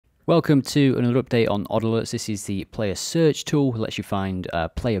Welcome to another update on Odd Alerts. This is the player search tool. It lets you find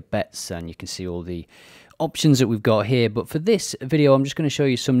player bets, and you can see all the options that we've got here. But for this video, I'm just going to show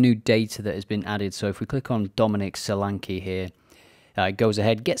you some new data that has been added. So if we click on Dominic Solanke here, it goes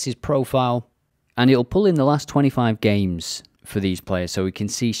ahead, gets his profile, and it'll pull in the last 25 games for these players. So we can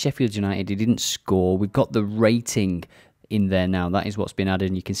see Sheffield United, he didn't score. We've got the rating in there now. That is what's been added,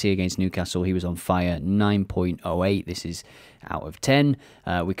 and you can see against Newcastle he was on fire, 9.08. This is out of 10.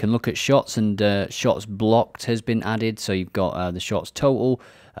 We can look at shots, and shots blocked has been added. So you've got the shots total,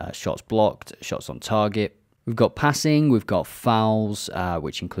 shots blocked, shots on target. We've got passing, we've got fouls,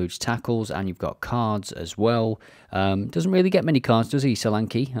 which includes tackles, and you've got cards as well. Doesn't really get many cards, does he,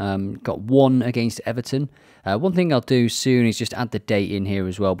 Solanke? Got one against Everton. One thing I'll do soon is just add the date in here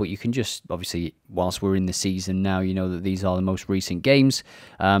as well, but you can just, obviously, whilst we're in the season now, you know that these are the most recent games.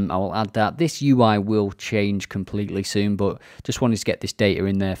 I will add that. This UI will change completely soon, but just wanted to get this data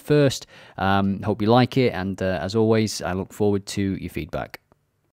in there first. Hope you like it, and as always, I look forward to your feedback.